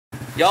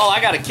Y'all,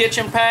 I got a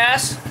kitchen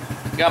pass.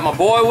 Got my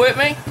boy with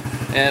me.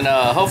 And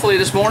hopefully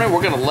this morning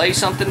we're going to lay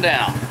something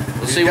down.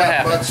 We'll see what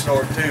happens. He's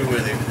got Bucksnort too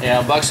with him.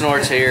 Yeah,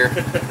 Bucksnort's here.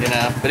 You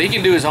know, but he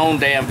can do his own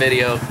damn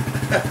video.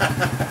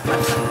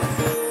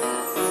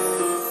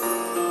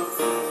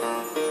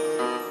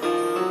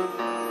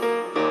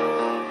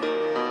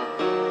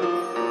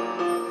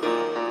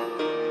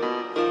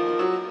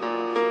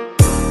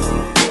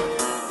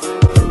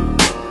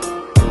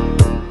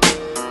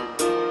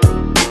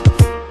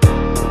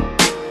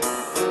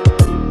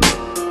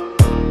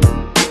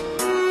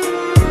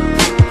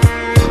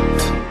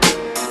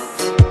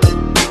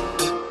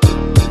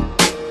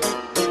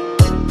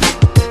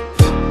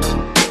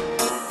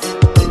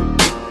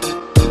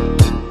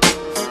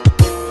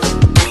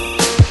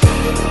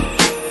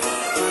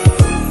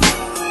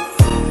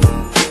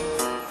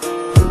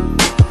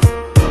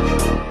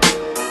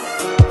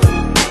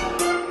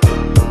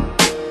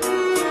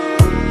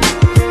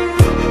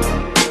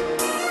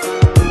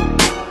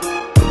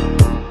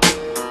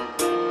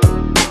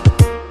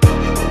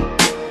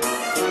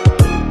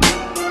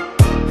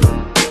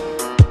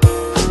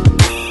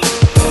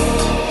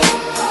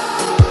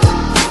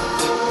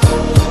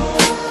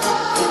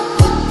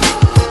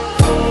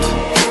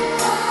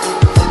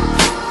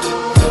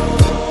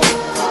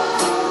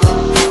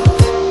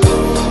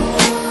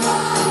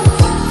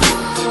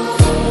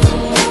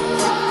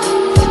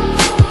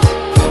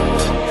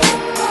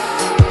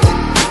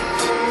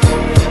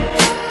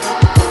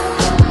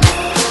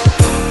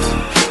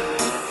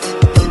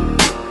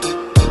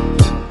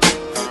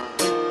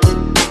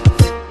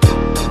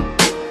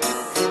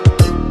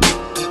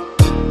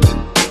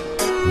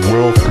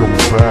 Welcome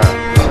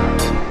back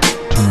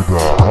to the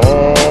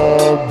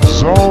Hog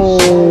Zone.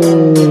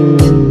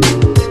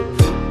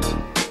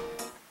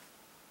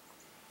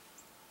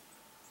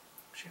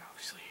 She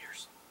obviously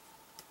hears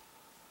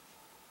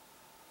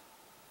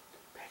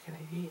pecking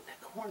and eating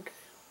that corn. Oh,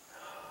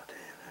 damn,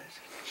 that's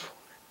corn.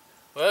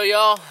 Well,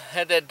 y'all,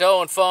 had that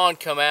doe and fawn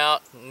come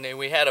out, and then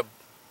we had a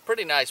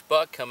pretty nice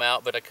buck come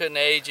out, but I couldn't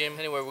age him.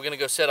 Anyway, we're gonna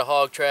go set a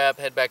hog trap,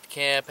 head back to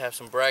camp, have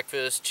some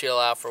breakfast, chill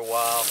out for a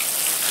while.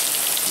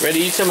 Ready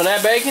to eat some of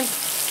that bacon?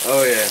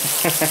 Oh yeah.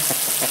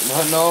 I'm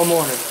hunting all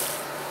morning.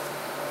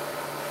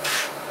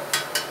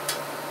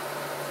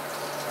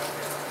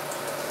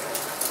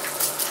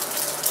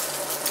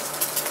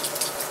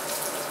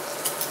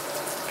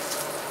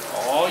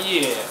 Oh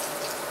yeah.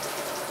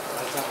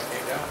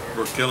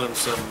 We're killing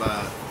some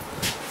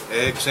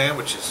egg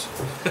sandwiches.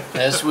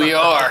 Yes, we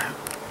are.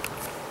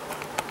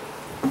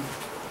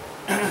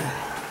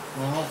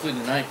 Well, hopefully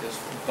tonight those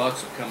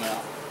bucks will come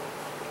out.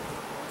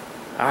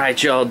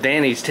 Alright, y'all,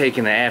 Danny's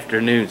taking the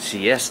afternoon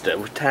siesta.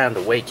 We're time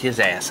to wake his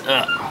ass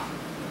up.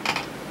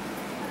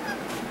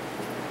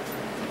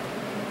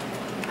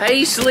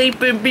 Hey,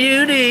 sleeping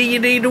beauty, you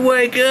need to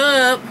wake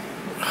up.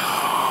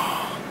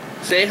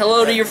 Say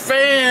hello to your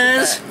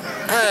fans.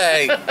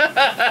 Hey,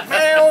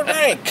 man, that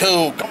ain't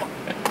cool. Come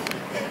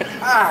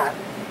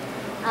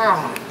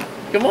on.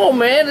 Come on,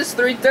 man, it's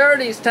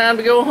 3:30. It's time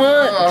to go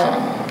hunt.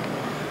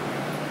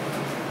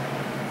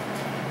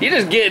 You're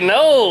just getting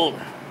old.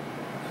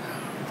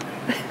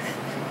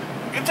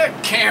 Get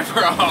that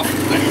camera off.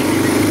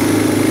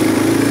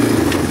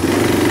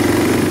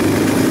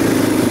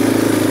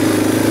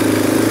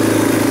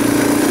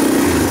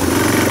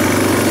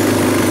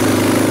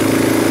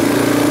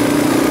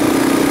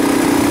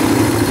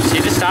 She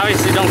just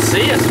obviously don't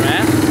see us,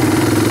 man.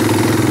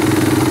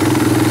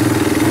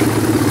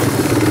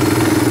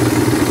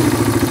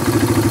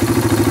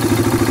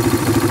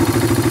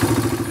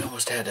 We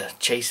almost had to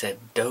chase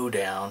that doe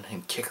down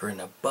and kick her in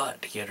the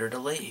butt to get her to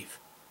leave.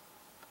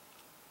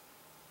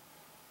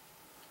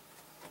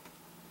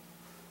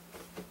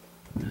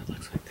 It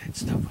looks like that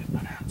stuff we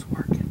put out's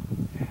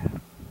working. Yeah.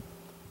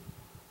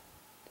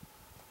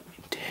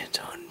 Intense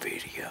on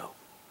video.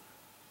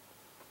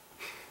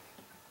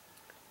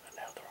 And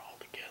now they're all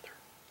together.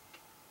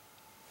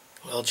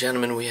 Well,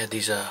 gentlemen, we had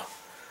these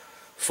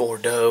 4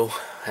 doe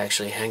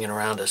actually hanging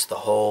around us the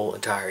whole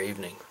entire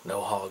evening.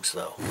 No hogs,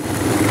 though.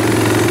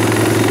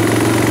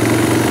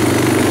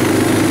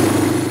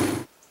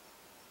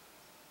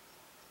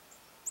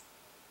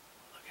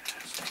 Look at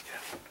us.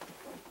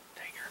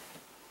 Take her.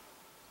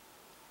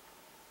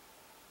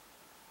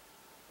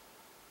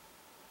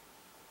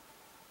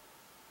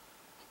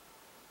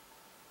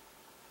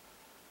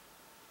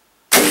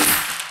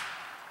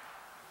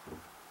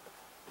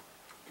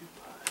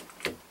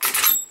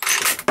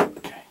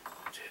 Okay,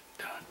 that's it,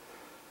 done.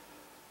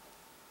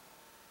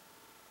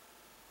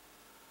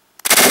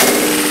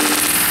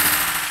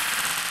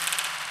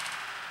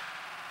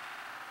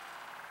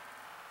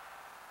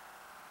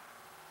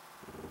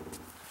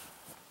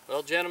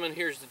 Well, gentlemen,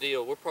 here's the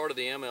deal. We're part of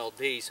the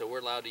MLD, so we're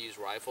allowed to use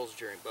rifles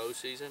during bow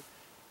season.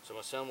 So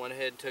my son went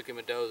ahead and took him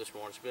a doe this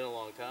morning. It's been a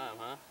long time,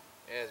 huh?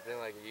 Yeah, it's been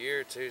like a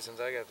year or two since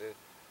I got to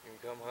even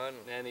come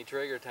hunting. Any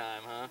trigger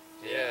time, huh?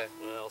 Yeah.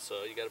 Well,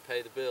 so you got to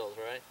pay the bills,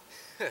 right?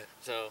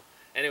 So,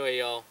 anyway,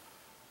 y'all,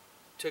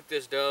 took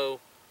this doe,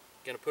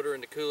 gonna put her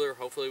in the cooler.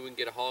 Hopefully we can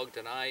get a hog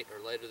tonight or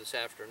later this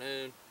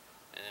afternoon.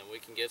 and then we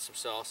can get some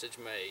sausage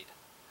made.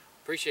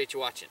 Appreciate you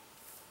watching.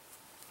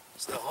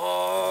 It's the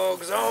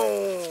Hog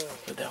Zone.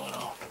 Put that one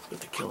off. Put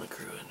the killing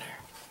crew in there.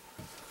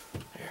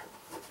 There.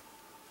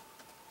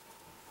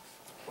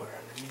 Where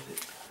underneath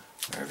it?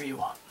 Wherever you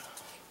want.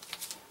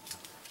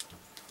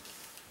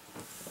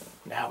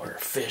 Now we're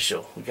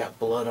official. We got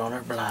blood on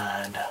our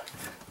blind.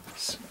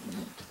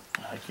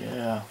 Like,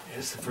 yeah.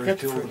 It's the first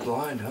kill with the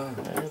blind, huh?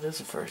 Yeah, it is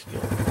the first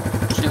kill.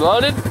 She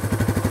loaded?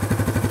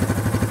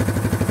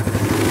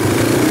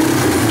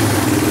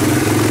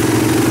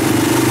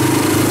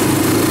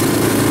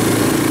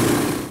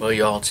 Well,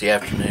 y'all, it's the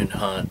afternoon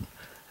hunt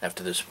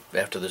after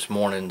this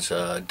morning's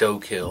doe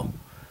kill.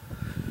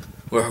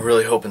 We're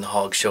really hoping the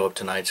hogs show up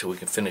tonight so we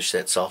can finish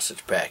that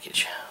sausage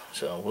package.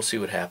 So we'll see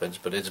what happens,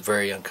 but it's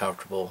very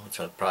uncomfortable. It's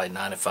probably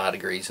 95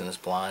 degrees in this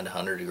blind,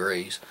 100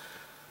 degrees.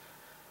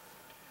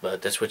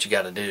 But that's what you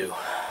got to do.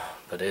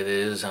 But it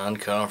is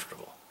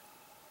uncomfortable.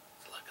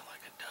 It's looking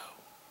like a doe.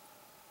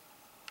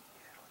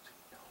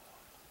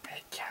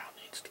 That cow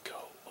needs to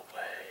go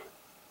away.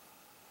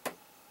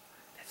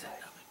 That's a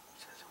dummy.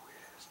 It says a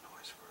weird ass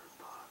noise for a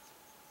buck.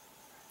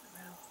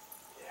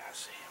 Yeah, I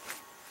see him.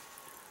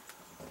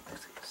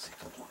 Looks like a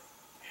 6 point.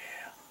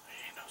 Yeah, he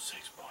ain't no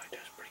 6 point.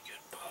 That's a pretty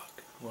good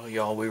buck. Well,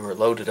 y'all, we were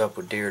loaded up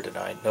with deer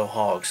tonight. No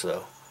hogs,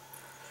 though.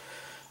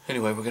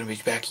 Anyway, we're going to be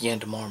back again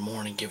tomorrow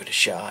morning, give it a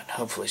shot.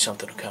 Hopefully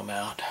something will come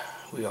out.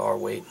 We are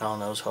waiting on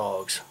those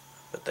hogs,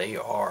 but they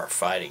are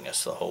fighting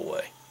us the whole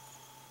way.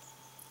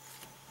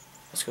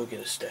 Let's go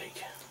get a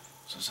steak.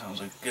 So it sounds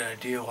like a good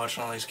idea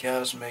watching all these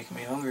cows and making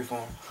me hungry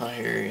for them. I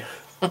hear you.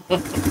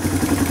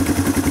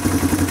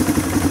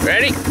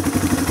 Ready?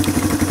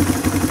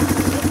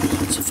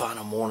 It's the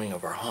final morning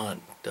of our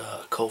hunt.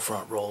 The cold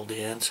front rolled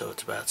in, so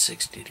it's about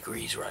 60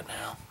 degrees right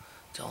now.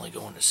 It's only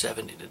going to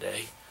 70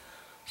 today.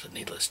 So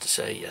needless to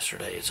say,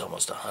 yesterday it's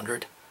almost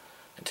 100,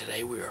 and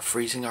today we are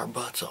freezing our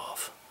butts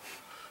off.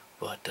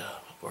 But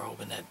we're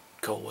hoping that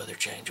cold weather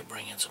change will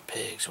bring in some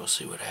pigs. We'll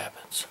see what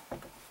happens. Yeah,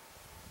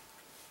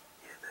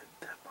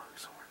 that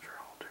bug's horns are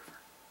all different.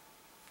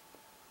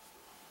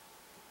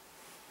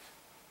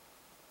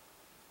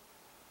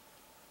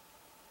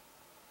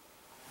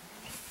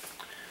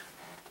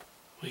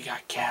 We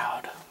got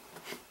cowed.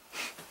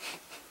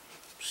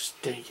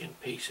 Stinking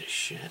piece of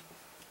shit.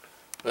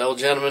 Well,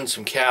 gentlemen,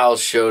 some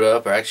cows showed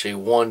up, or actually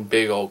one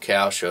big old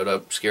cow showed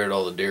up, scared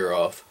all the deer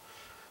off.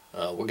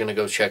 We're going to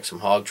go check some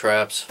hog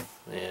traps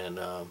and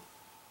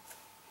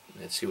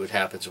see what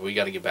happens. We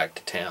got to get back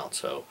to town,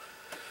 so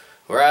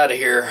we're out of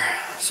here.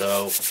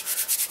 So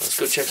let's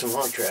go check some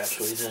hog traps.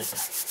 What do you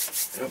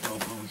think?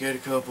 Yep, we get a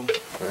couple.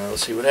 Well,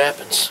 let's see what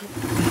happens.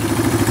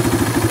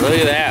 Look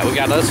at that. We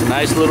got us a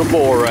nice little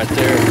boar right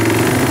there.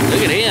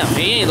 Look at him.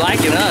 He ain't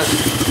liking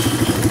us.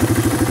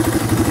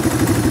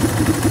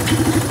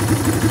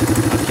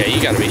 Okay,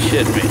 you gotta be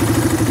shitting me.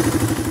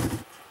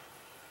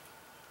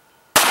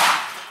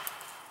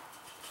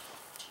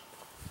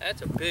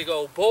 That's a big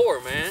old boar,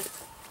 man.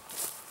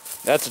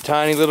 That's a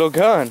tiny little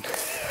gun.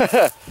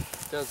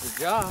 Does the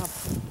job.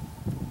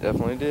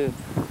 Definitely did.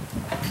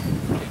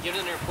 Okay, get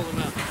in there and pull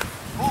him out.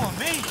 Oh,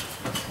 me?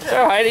 It's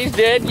alright, he's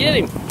dead. Get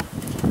him.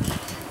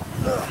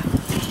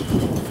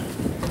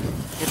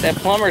 Get that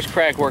plumber's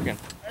crack working.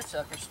 That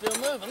sucker's still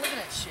moving. Look at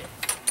that shit.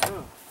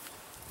 Oh.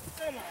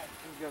 Come on.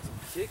 He's got some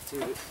kick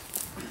to it.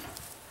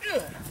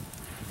 Good.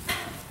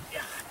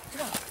 Yeah,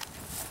 come on.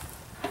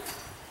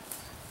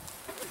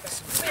 We got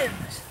some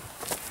business.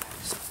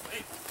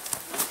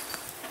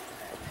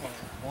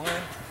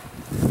 One.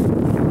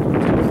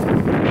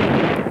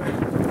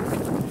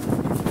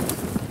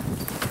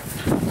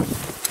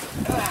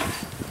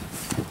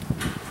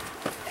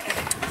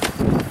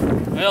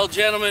 Well,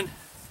 gentlemen,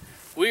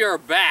 we are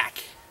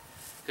back.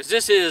 Because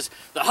this is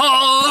the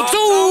Hog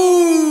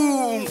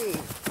Zone!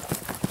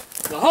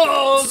 The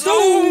Hog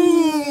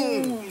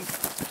Zone!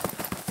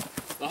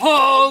 The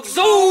Hog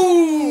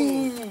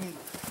Zone!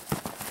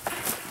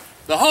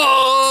 The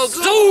Hog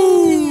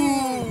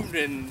Zone!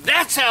 And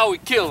that's how we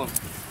kill them.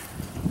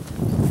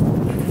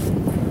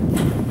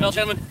 Well,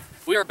 gentlemen,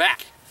 we are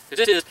back.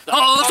 Because this is the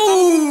Hog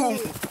Zone!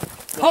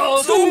 The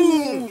Hog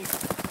Zone!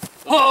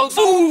 The Hog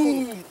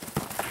Zone!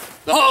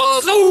 The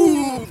Hog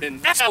Zone!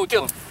 And that's how we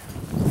kill them.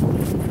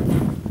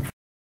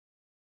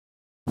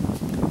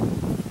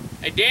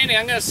 Hey Danny,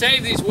 I'm gonna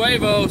save these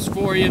huevos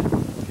for you.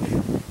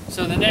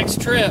 So the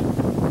next trip,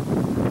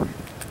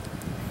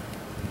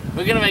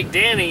 we're gonna make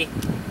Danny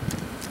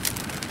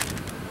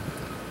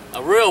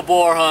a real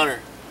boar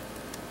hunter.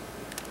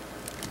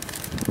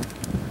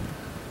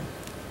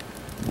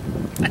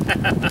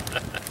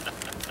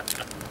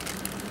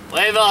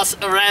 Huevos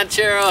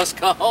rancheros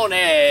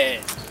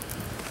cojones.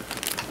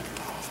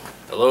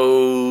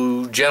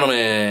 Hello,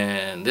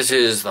 gentlemen. This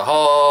is the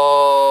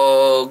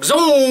Hog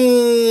Zone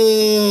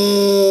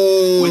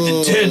With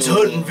intense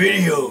hunting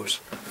videos.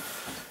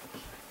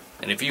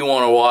 And if you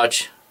want to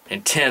watch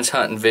intense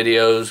hunting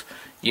videos,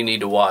 you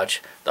need to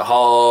watch the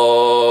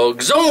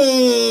Hog Zone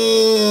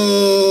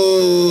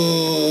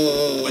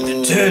With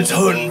intense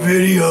hunting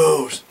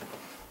videos.